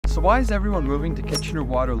So why is everyone moving to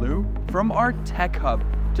Kitchener-Waterloo? From our tech hub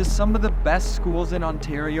to some of the best schools in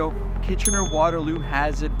Ontario, Kitchener-Waterloo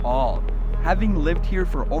has it all. Having lived here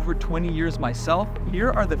for over 20 years myself,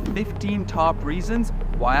 here are the 15 top reasons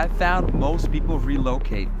why I found most people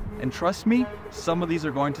relocate. And trust me, some of these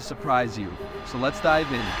are going to surprise you. So let's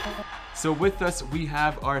dive in. So with us, we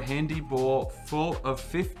have our handy bowl full of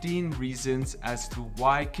 15 reasons as to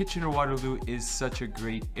why Kitchener-Waterloo is such a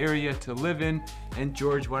great area to live in. And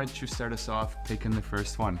George, why don't you start us off picking the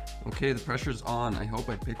first one? Okay, the pressure's on. I hope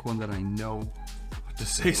I pick one that I know to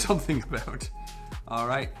say something about. All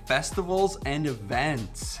right, festivals and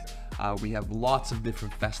events. We have lots of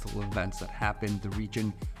different festival events that happen. The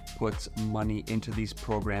region puts money into these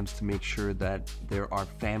programs to make sure that there are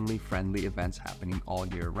family-friendly events happening all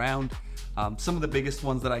year round. Some of the biggest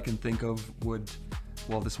ones that I can think of would,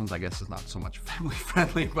 well, this one's I guess is not so much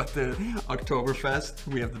family-friendly, but the Oktoberfest.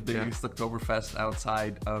 We have the biggest Oktoberfest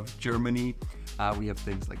outside of Germany. We have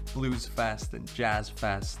things like Blues Fest and Jazz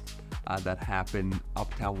Fest that happen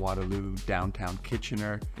uptown Waterloo, downtown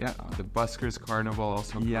Kitchener. Yeah, the Buskers Carnival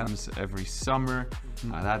also comes every summer.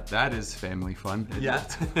 That is family fun. Yeah.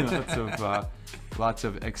 Lots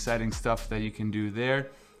of exciting stuff that you can do there.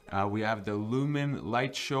 We have the Lumen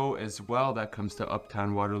Light Show as well that comes to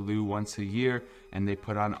uptown Waterloo once a year, and they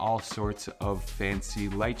put on all sorts of fancy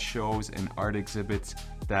light shows and art exhibits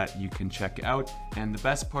that you can check out. And the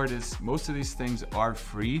best part is most of these things are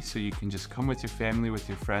free, so you can just come with your family, with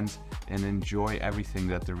your friends, and enjoy everything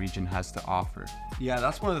that the region has to offer. Yeah,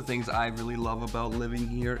 that's one of the things I really love about living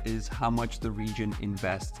here is how much the region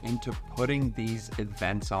invests into putting these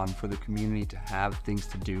events on for the community to have things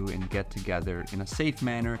to do and get together in a safe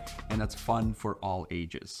manner, and that's fun for all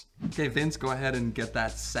ages. Okay, Vince, go ahead and get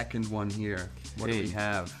that second one here. What do we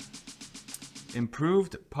have?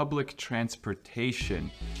 Improved public transportation.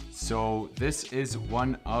 So this is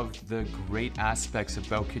one of the great aspects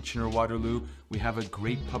about Kitchener-Waterloo. We have a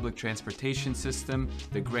great public transportation system.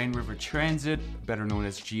 The Grand River Transit, better known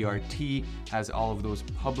as GRT, has all of those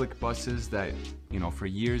public buses that, you know, for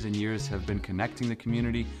years and years have been connecting the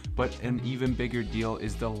community. But an even bigger deal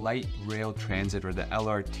is the light rail transit, or the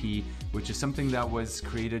LRT, which is something that was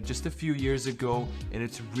created just a few years ago, and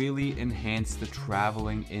it's really enhanced the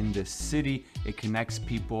traveling in the city. It connects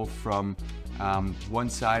people from one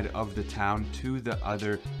side of the town to the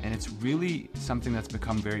other, and it's really something that's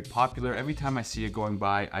become very popular. Every time I see it going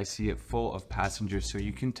by, I see it full of passengers, so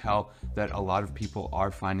you can tell that a lot of people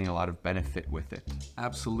are finding a lot of benefit with it.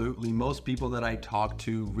 Absolutely. Most people that I talk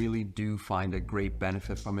to really do find a great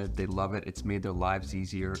benefit from it. They love it. It's made their lives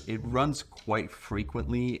easier. It runs quite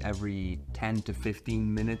frequently, every 10 to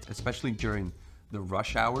 15 minutes, especially during the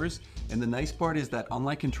rush hours. And the nice part is that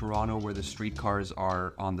unlike in Toronto, where the streetcars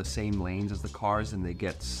are on the same lanes as the cars and they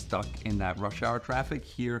get stuck in that rush hour traffic,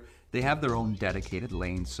 here they have their own dedicated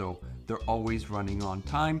lanes, so they're always running on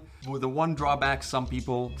time. Well, the one drawback some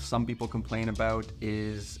people complain about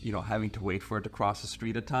is, you know, having to wait for it to cross the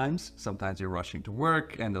street at times. Sometimes you're rushing to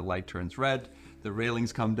work and the light turns red, the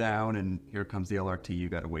railings come down, and here comes the LRT, you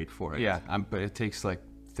gotta wait for it. Yeah, but it takes like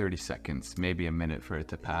 30 seconds, maybe a minute for it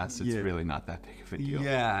to pass. It's really not that big of a deal.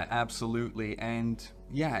 Yeah, absolutely. And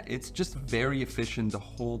yeah, it's just very efficient. The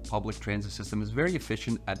whole public transit system is very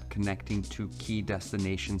efficient at connecting to key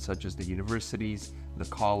destinations such as the universities, the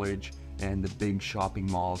college, and the big shopping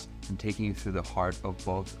malls, and taking you through the heart of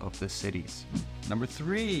both of the cities. Number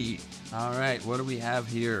 3. All right, what do we have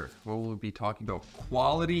here? What will we be talking about?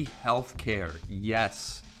 Quality healthcare.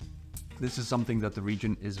 Yes. This is something that the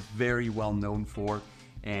region is very well known for.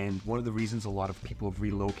 And one of the reasons a lot of people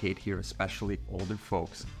relocate here, especially older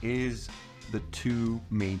folks, is the 2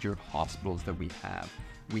 major hospitals that we have.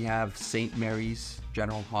 We have St. Mary's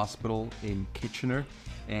General Hospital in Kitchener,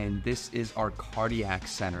 and this is our cardiac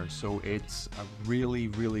center. So it's a really,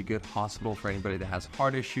 really good hospital for anybody that has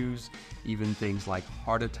heart issues, even things like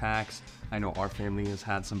heart attacks. I know our family has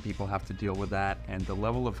had some people have to deal with that, and the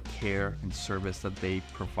level of care and service that they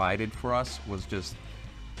provided for us was just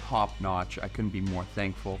top notch. I couldn't be more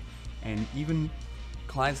thankful. And even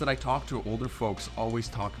clients that I talk to, older folks, always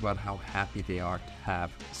talk about how happy they are to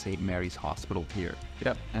have St. Mary's Hospital here.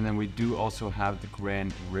 Yep, and then we do also have the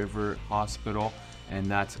Grand River Hospital, and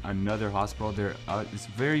that's another hospital. It's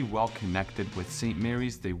very well connected with St.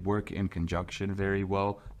 Mary's. They work in conjunction very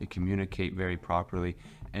well. They communicate very properly.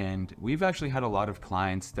 And we've actually had a lot of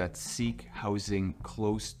clients that seek housing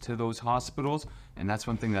close to those hospitals. And that's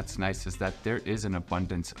one thing that's nice, is that there is an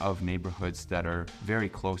abundance of neighborhoods that are very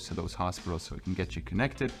close to those hospitals, so it can get you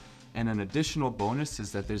connected. And an additional bonus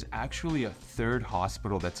is that there's actually a third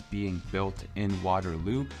hospital that's being built in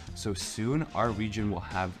Waterloo. So soon our region will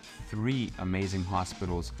have 3 amazing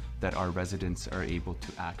hospitals that our residents are able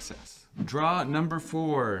to access. Draw number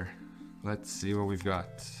 4. Let's see what we've got.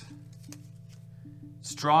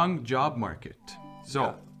 Strong job market.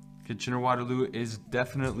 So Kitchener-Waterloo is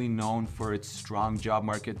definitely known for its strong job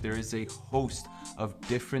market. There is a host of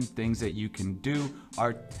different things that you can do.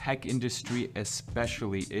 Our tech industry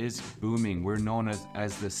especially is booming. We're known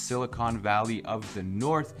as the Silicon Valley of the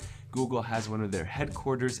North. Google has one of their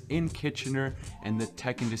headquarters in Kitchener, and the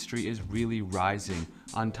tech industry is really rising.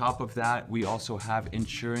 On top of that, we also have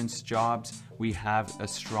insurance jobs, we have a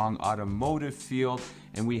strong automotive field,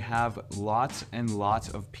 and we have lots and lots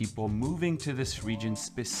of people moving to this region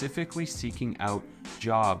specifically seeking out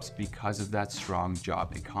jobs because of that strong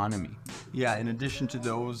job economy. Yeah, in addition to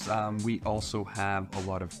those, we also have a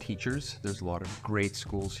lot of teachers. There's a lot of great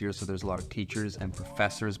schools here, so there's a lot of teachers and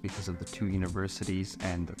professors because of the 2 universities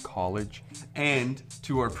and the college. And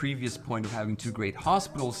to our previous point of having 2 great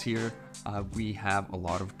hospitals here, we have a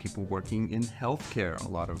lot of people working in healthcare, a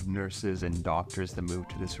lot of nurses and doctors that move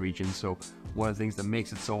to this region. So one of the things that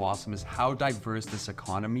makes it so awesome is how diverse this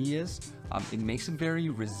economy is. It makes it very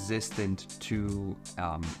resistant to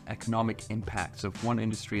economic impact. So if one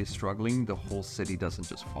industry is struggling, the whole city doesn't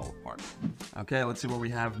just fall apart. Okay, let's see what we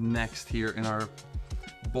have next here in our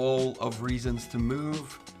bowl of reasons to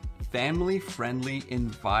move. Family-friendly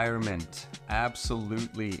environment.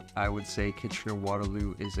 Absolutely, I would say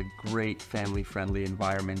Kitchener-Waterloo is a great family-friendly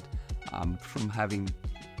environment, from having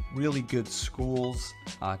really good schools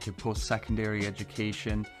to post-secondary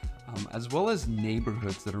education, as well as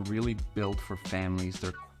neighborhoods that are really built for families.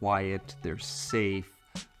 They're quiet, they're safe,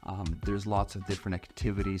 there's lots of different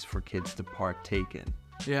activities for kids to partake in.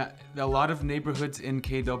 Yeah, a lot of neighborhoods in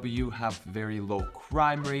KW have very low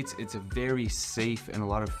crime rates. It's a very safe, and a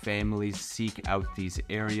lot of families seek out these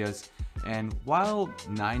areas. And while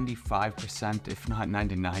 95%, if not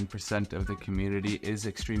 99% of the community is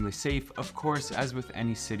extremely safe, of course, as with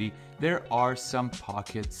any city, there are some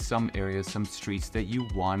pockets, some areas, some streets that you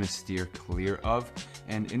want to steer clear of.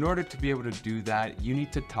 And in order to be able to do that, you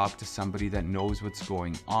need to talk to somebody that knows what's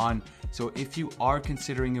going on. So if you are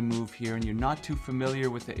considering a move here and you're not too familiar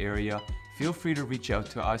with the area, feel free to reach out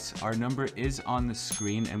to us. Our number is on the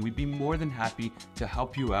screen, and we'd be more than happy to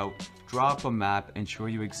help you out, draw up a map and show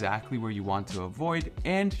you exactly where you want to avoid,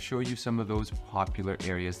 and show you some of those popular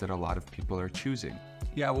areas that a lot of people are choosing.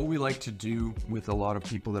 Yeah, what we like to do with a lot of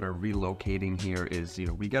people that are relocating here is,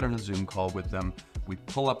 we get on a Zoom call with them, we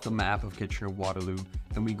pull up the map of Kitchener-Waterloo,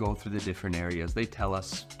 and we go through the different areas. They tell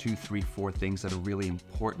us 2, 3, 4 things that are really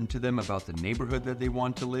important to them about the neighborhood that they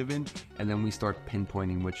want to live in, and then we start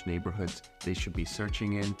pinpointing which neighborhoods they should be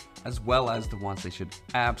searching in, as well as the ones they should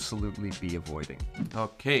absolutely be avoiding.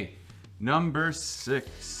 Okay, number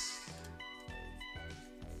 6.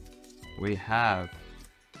 We have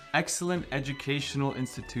excellent educational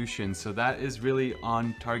institutions. So that is really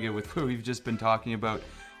on target with what we've just been talking about,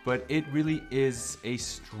 but it really is a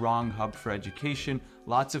strong hub for education.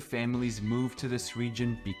 Lots of families move to this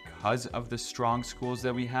region because of the strong schools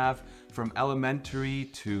that we have, from elementary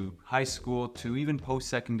to high school to even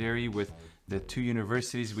post-secondary, with the 2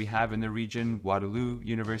 universities we have in the region, Waterloo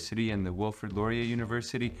University and the Wilfrid Laurier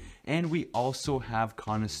University, and we also have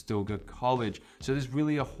Conestoga College. So there's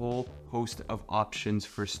really a whole host of options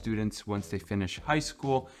for students once they finish high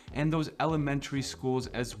school, and those elementary schools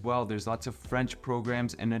as well. There's lots of French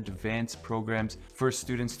programs and advanced programs for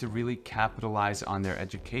students to really capitalize on their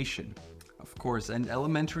education. Of course, and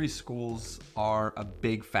elementary schools are a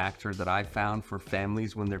big factor that I found for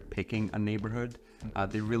families when they're picking a neighborhood.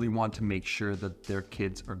 They really want to make sure that their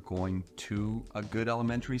kids are going to a good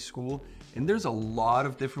elementary school. And there's a lot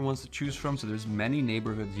of different ones to choose from, so there's many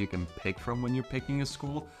neighborhoods you can pick from when you're picking a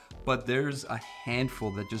school, but there's a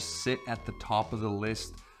handful that just sit at the top of the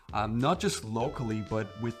list, not just locally, but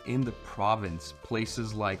within the province.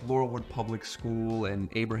 Places like Laurelwood Public School and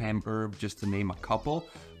Abraham Herb, just to name a couple.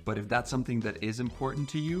 But if that's something that is important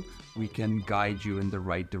to you, we can guide you in the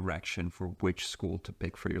right direction for which school to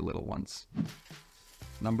pick for your little ones.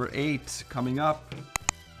 Number 8 coming up.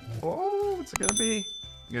 Oh, what's it gonna be?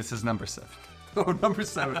 This is number 7. Oh, number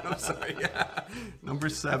 7, I'm sorry. Yeah. Number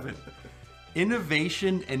 7,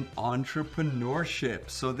 innovation and entrepreneurship.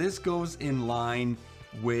 So this goes in line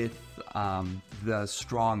with the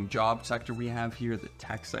strong job sector we have here, the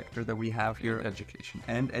tech sector that we have here, education,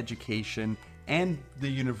 and the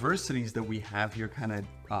universities that we have here kind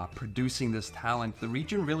of producing this talent. The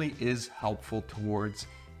region really is helpful towards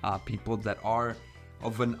people that are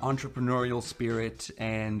of an entrepreneurial spirit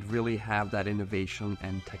and really have that innovation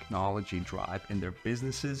and technology drive in their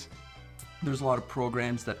businesses. There's a lot of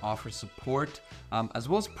programs that offer support, as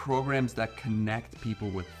well as programs that connect people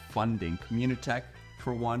with funding. Communitech,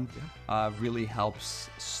 for one, really helps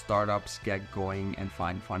startups get going and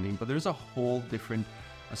find funding. But there's a whole different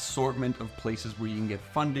assortment of places where you can get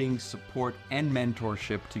funding, support, and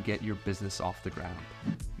mentorship to get your business off the ground.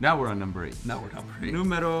 Now we're on number 8. Now we're number 8.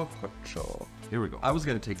 Numero 8. Here we go. I was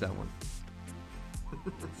going to take that one.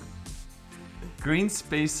 Green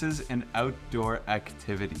spaces and outdoor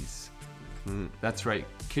activities. That's right.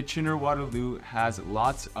 Kitchener-Waterloo has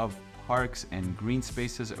lots of parks and green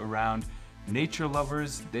spaces around. Nature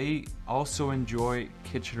lovers, they also enjoy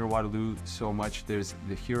Kitchener-Waterloo so much. There's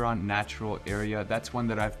the Huron Natural Area. That's one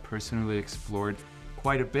that I've personally explored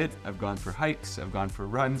quite a bit. I've gone for hikes, I've gone for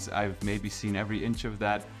runs, I've maybe seen every inch of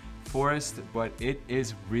that forest, but it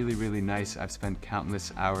is really, really nice. I've spent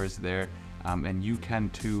countless hours there, and you can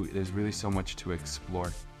too. There's really so much to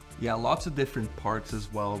explore. Yeah, lots of different parks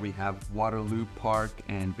as well. We have Waterloo Park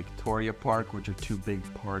and Victoria Park, which are two big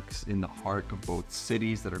parks in the heart of both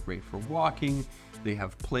cities that are great for walking. They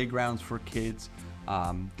have playgrounds for kids.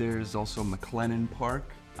 There's also McLennan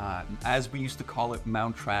Park, as we used to call it,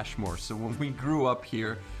 Mount Trashmore. So when we grew up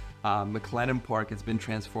here, McLennan Park has been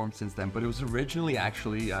transformed since then, but it was originally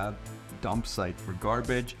actually a dump site for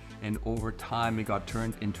garbage, and over time it got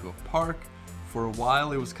turned into a park. For a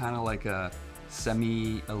while it was kind of like a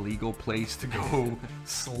semi-illegal place to go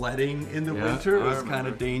sledding in the winter. It was kind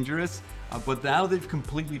of dangerous, but now they've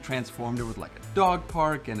completely transformed it with like a dog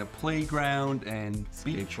park and a playground and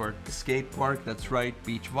skate park, that's right,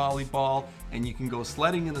 beach volleyball, and you can go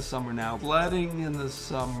sledding in the summer now.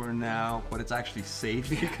 But it's actually safe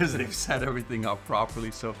because they've set everything up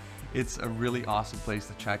properly, so it's a really awesome place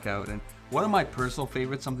to check out. And one of my personal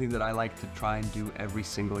favorites, something that I like to try and do every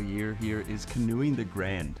single year here, is canoeing the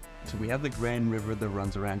Grand. So we have the Grand River that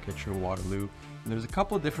runs around Kitchener-Waterloo, and there's a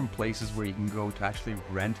couple of different places where you can go to actually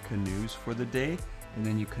rent canoes for the day, and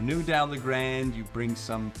then you canoe down the Grand, you bring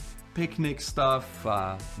some picnic stuff,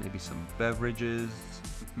 maybe some beverages,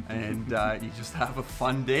 and you just have a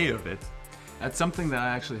fun day of it. That's something that I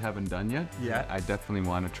actually haven't done yet. Yeah. I definitely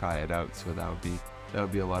want to try it out, so that would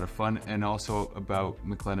be a lot of fun. And also about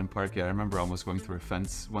McLennan Park, yeah, I remember almost going through a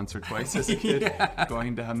fence once or twice as a kid,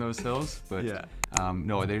 going down those hills. But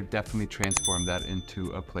no, they definitely transformed that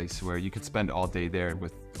into a place where you could spend all day there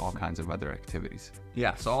with all kinds of other activities.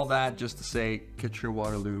 Yeah, so all that just to say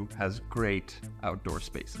Kitchener-Waterloo has great outdoor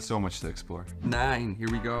spaces. So much to explore. 9, here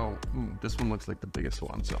we go. Ooh, this one looks like the biggest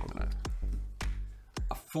one, so I'm gonna...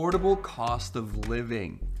 Affordable cost of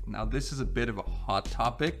living. Now this is a bit of a hot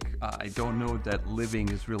topic. I don't know that living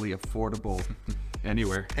is really affordable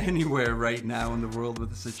anywhere right now in the world with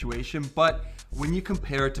the situation, but when you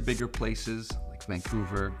compare it to bigger places like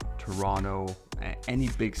Vancouver, Toronto, any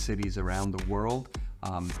big cities around the world,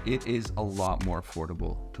 it is a lot more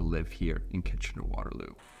affordable to live here in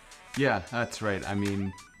Kitchener-Waterloo. Yeah, that's right. I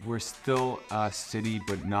mean, we're still a city,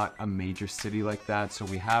 but not a major city like that. So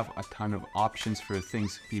we have a ton of options for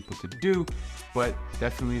things people to do, but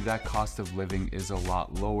definitely that cost of living is a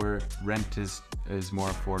lot lower. Rent is more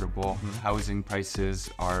affordable. Housing prices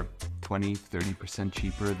are 20-30%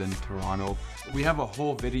 cheaper than Toronto. We have a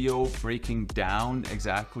whole video breaking down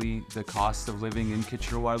exactly the cost of living in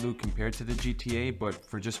Kitchener-Waterloo compared to the GTA, but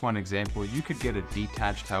for just one example, you could get a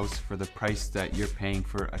detached house for the price that you're paying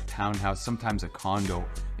for a townhouse, sometimes a condo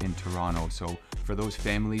in Toronto. So for those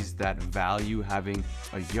families that value having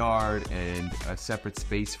a yard and a separate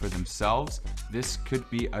space for themselves, this could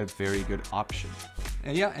be a very good option.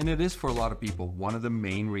 And yeah, and it is for a lot of people. One of the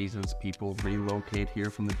main reasons people relocate here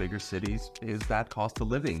from the bigger cities is that cost of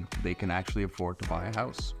living. They can actually afford to buy a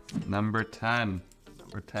house. Number 10.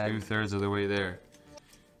 2/3 of the way there.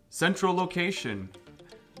 Central location.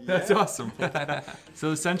 That's awesome.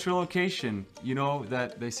 So central location, you know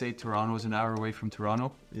that they say Toronto is an hour away from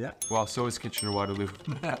Toronto? Yeah. Well, so is Kitchener-Waterloo.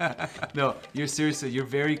 No, you're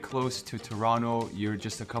very close to Toronto. You're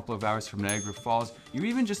just a couple of hours from Niagara Falls. You're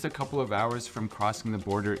even just a couple of hours from crossing the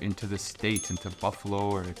border into the States, into Buffalo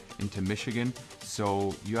or into Michigan.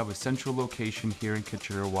 So you have a central location here in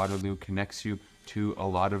Kitchener-Waterloo, connects you to a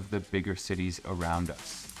lot of the bigger cities around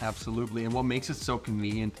us. Absolutely, and what makes it so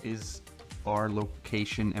convenient is our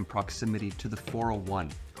location and proximity to the 401.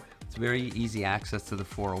 It's very easy access to the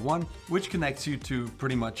 401, which connects you to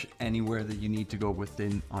pretty much anywhere that you need to go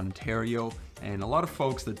within Ontario. And a lot of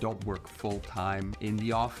folks that don't work full-time in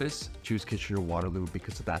the office choose Kitchener-Waterloo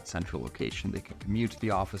because of that central location. They can commute to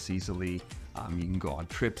the office easily. You can go on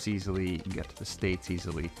trips easily. You can get to the States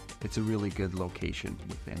easily. It's a really good location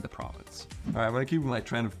within the province. All right, I'm gonna keep my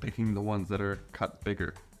trend of picking the ones that are cut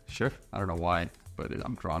bigger. Sure. I don't know why, but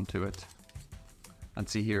I'm drawn to it.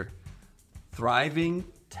 Let's see here. Thriving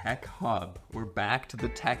tech hub. We're back to the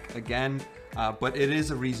tech again, but it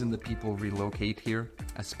is a reason that people relocate here,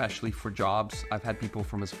 especially for jobs. I've had people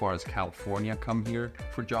from as far as California come here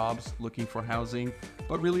for jobs, looking for housing,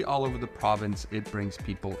 but really all over the province, it brings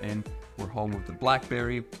people in. We're home of the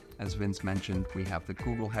BlackBerry. As Vince mentioned, we have the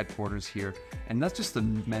Google headquarters here, and that's just to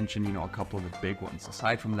mention, a couple of the big ones.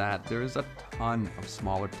 Aside from that, there is a ton of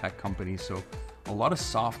smaller tech companies, so a lot of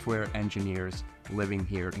software engineers living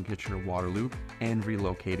here in Kitchener-Waterloo and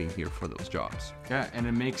relocating here for those jobs. Yeah, and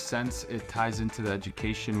it makes sense. It ties into the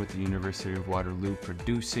education with the University of Waterloo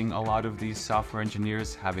producing a lot of these software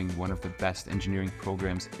engineers, having one of the best engineering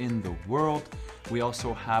programs in the world. We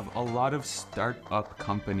also have a lot of startup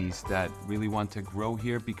companies that really want to grow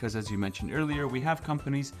here because, as you mentioned earlier, we have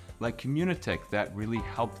companies like Communitech that really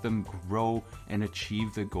help them grow and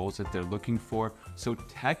achieve the goals that they're looking for. So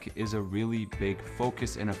tech is a really big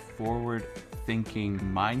focus and a forward-thinking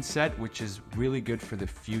mindset, which is really good for the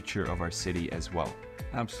future of our city as well.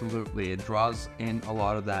 Absolutely. It draws in a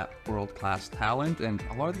lot of that world-class talent, and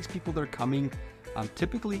a lot of these people that are coming,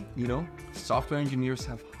 typically, software engineers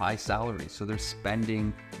have high salaries, so they're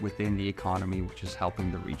spending within the economy, which is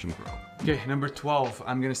helping the region grow. Okay, number 12.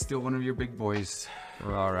 I'm gonna steal one of your big boys.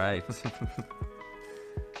 All right.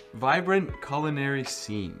 Vibrant culinary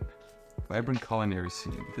scene. Vibrant culinary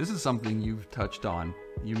scene. This is something you've touched on.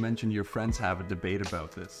 You mentioned your friends have a debate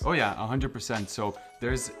about this. Oh yeah, 100%. So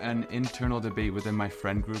there's an internal debate within my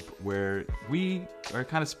friend group where we are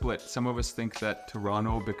kind of split. Some of us think that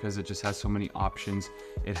Toronto, because it just has so many options,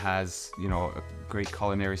 it has, a great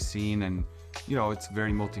culinary scene and, it's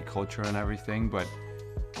very multicultural and everything. But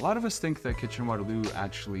a lot of us think that Kitchener-Waterloo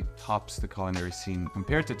actually tops the culinary scene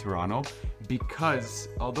compared to Toronto because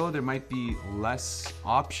although there might be less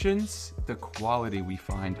options, the quality we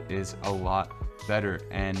find is a lot better.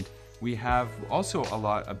 And we have also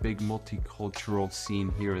a big multicultural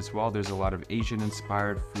scene here as well. There's a lot of Asian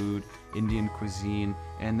inspired food, Indian cuisine,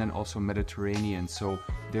 and then also Mediterranean. So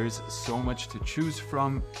there's so much to choose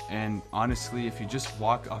from. And honestly, if you just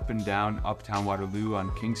walk up and down Uptown Waterloo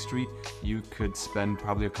on King Street, you could spend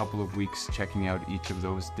probably a couple of weeks checking out each of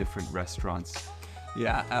those different restaurants.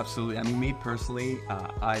 Yeah, absolutely. I mean, me personally,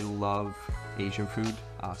 I love Asian food.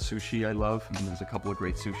 Sushi I love, and there's a couple of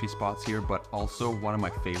great sushi spots here, but also one of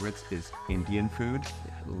my favorites is Indian food.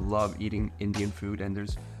 I love eating Indian food, and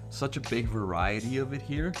there's such a big variety of it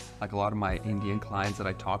here. Like a lot of my Indian clients that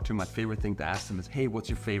I talk to, my favorite thing to ask them is, hey, what's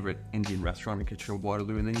your favorite Indian restaurant in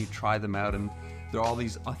Kitchener-Waterloo? And then you try them out, and there are all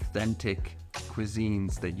these authentic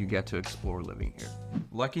cuisines that you get to explore living here.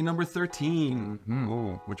 Lucky number 13.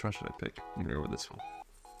 Oh, which one should I pick? I'm gonna go with this one.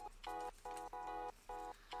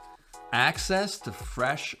 Access to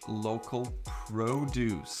fresh local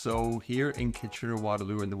produce. So here in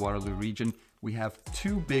Kitchener-Waterloo, in the Waterloo region, we have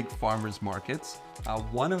two big farmers markets.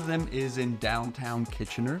 One of them is in downtown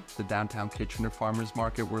Kitchener, the downtown Kitchener Farmers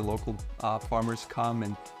Market, where local farmers come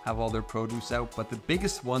and have all their produce out. But the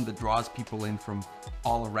biggest one that draws people in from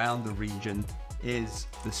all around the region is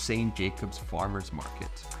the St. Jacobs Farmers Market.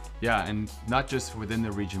 Yeah, and not just within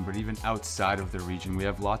the region, but even outside of the region. We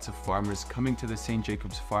have lots of farmers coming to the St.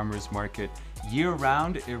 Jacobs Farmers Market year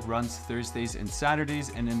round. It runs Thursdays and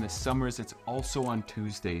Saturdays, and in the summers, it's also on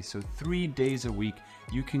Tuesdays. So 3 days a week,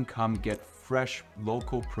 you can come get fresh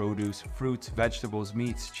local produce, fruits, vegetables,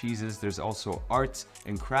 meats, cheeses. There's also arts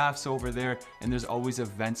and crafts over there, and there's always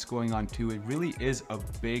events going on too. It really is a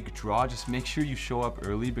big draw. Just make sure you show up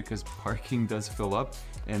early because parking does fill up,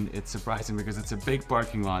 and it's surprising because it's a big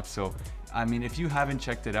parking lot. So I mean, if you haven't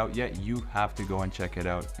checked it out yet, you have to go and check it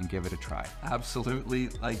out and give it a try. Absolutely.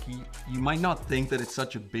 Like, you might not think that it's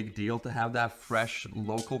such a big deal to have that fresh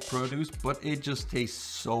local produce, but it just tastes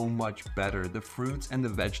so much better. The fruits and the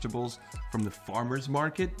vegetables from the farmer's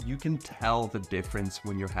market, you can tell the difference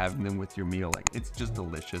when you're having them with your meal. Like, it's just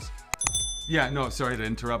delicious. Yeah, no, sorry to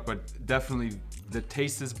interrupt, but definitely the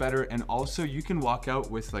taste is better, and also you can walk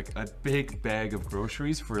out with like a big bag of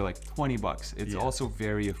groceries for like 20 bucks. It's also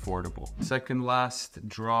very affordable. Second last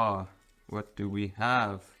draw, what do we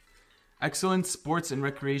have? Excellent sports and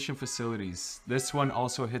recreation facilities. This one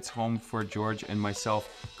also hits home for George and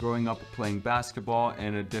myself. Growing up playing basketball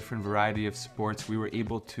and a different variety of sports, we were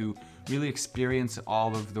able to really experience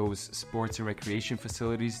all of those sports and recreation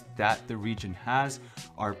facilities that the region has.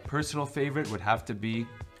 Our personal favorite would have to be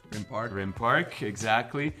Rim Park,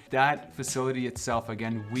 exactly. That facility itself,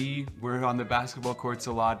 again, we're on the basketball courts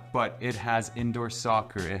a lot, but it has indoor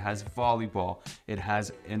soccer, it has volleyball, it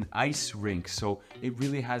has an ice rink. So it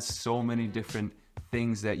really has so many different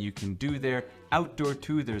things that you can do there. Outdoor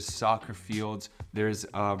too, there's soccer fields, there's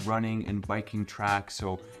running and biking tracks,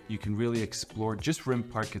 so you can really explore. Just Rim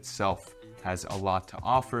Park itself has a lot to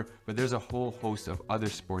offer, but there's a whole host of other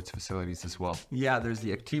sports facilities as well. Yeah, there's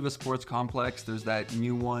the Activa Sports Complex. There's that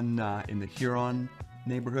new one in the Huron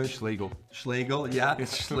neighborhood. Schlegel, yeah,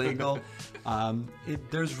 it's Schlegel.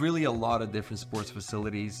 There's really a lot of different sports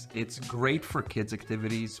facilities. It's great for kids'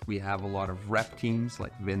 activities. We have a lot of rep teams,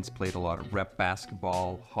 like Vince played a lot of rep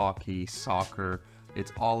basketball, hockey, soccer.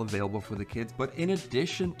 It's all available for the kids. But in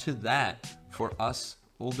addition to that, for us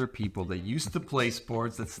older people that used to play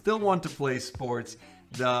sports, that still want to play sports,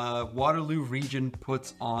 the Waterloo region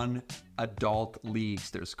puts on adult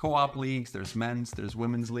leagues. There's co-op leagues, there's men's, there's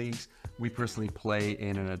women's leagues. We personally play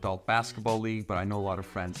in an adult basketball league, but I know a lot of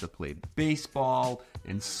friends that played baseball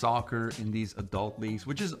and soccer in these adult leagues,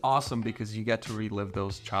 which is awesome because you get to relive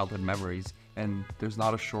those childhood memories, and there's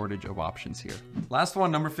not a shortage of options here. Last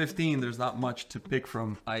one, number 15, there's not much to pick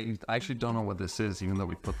from. I actually don't know what this is, even though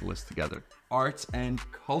we put the list together. Arts and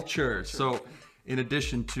culture. So in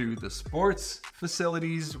addition to the sports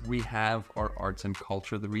facilities, we have our arts and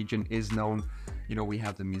culture. The region is known, we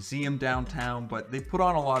have the museum downtown, but they put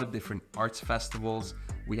on a lot of different arts festivals.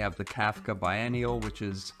 We have the Kafka Biennial, which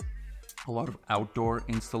is a lot of outdoor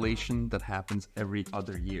installation that happens every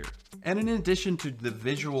other year. And in addition to the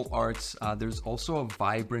visual arts, there's also a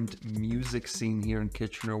vibrant music scene here in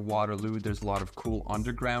Kitchener-Waterloo. There's a lot of cool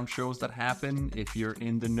underground shows that happen, if you're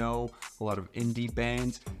in the know, a lot of indie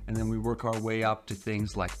bands. And then we work our way up to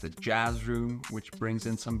things like the Jazz Room, which brings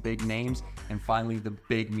in some big names. And finally, the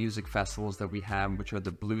big music festivals that we have, which are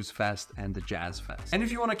the Blues Fest and the Jazz Fest. And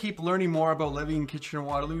if you want to keep learning more about living in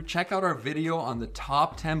Kitchener-Waterloo, check out our video on the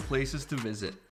top 10 places to visit.